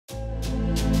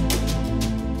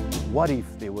What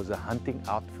if there was a hunting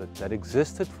outfit that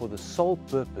existed for the sole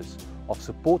purpose of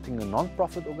supporting a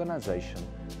non-profit organization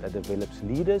that develops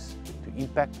leaders to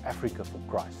impact Africa for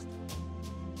Christ?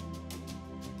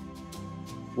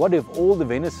 What if all the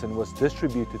venison was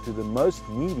distributed to the most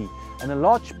needy and a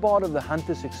large part of the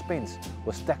hunter's expense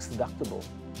was tax deductible?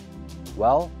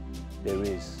 Well, there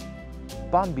is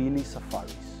Phambili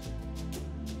Safaris.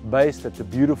 Based at the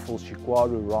beautiful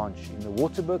Shikwaru Ranch in the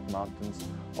Waterberg Mountains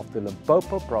of the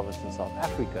Limpopo province in South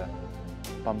Africa,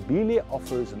 Phambili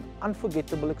offers an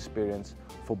unforgettable experience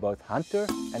for both hunter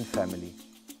and family.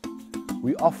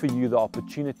 We offer you the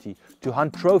opportunity to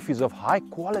hunt trophies of high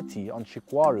quality on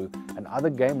Shikwaru and other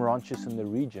game ranches in the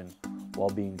region while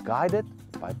being guided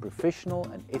by professional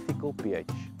and ethical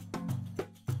PH.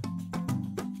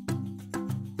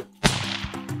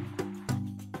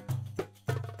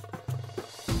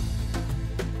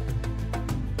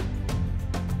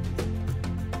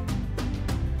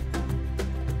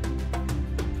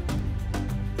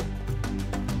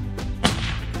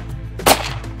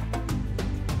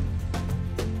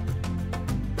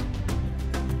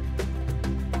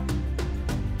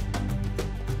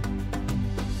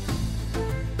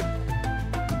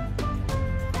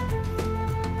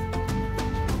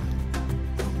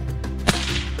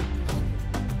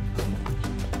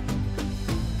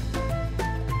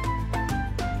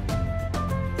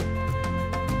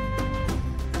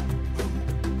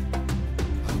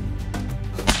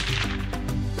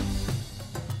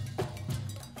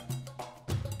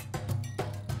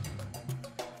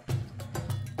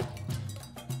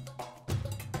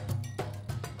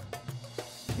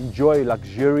 Enjoy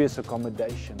luxurious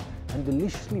accommodation and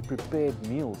deliciously prepared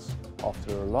meals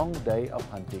after a long day of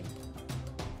hunting.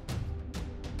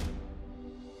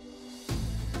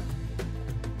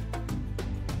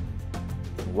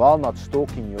 While not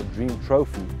stalking your dream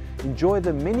trophy, enjoy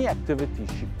the many activities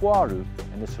Shikwaru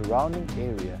and the surrounding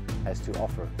area has to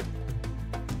offer.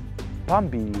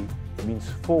 Phambili means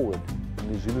forward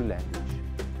in the Zulu language,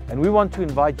 and we want to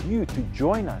invite you to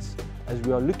join us as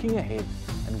we are looking ahead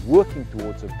and working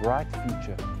towards a bright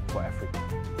future for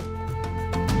Africa.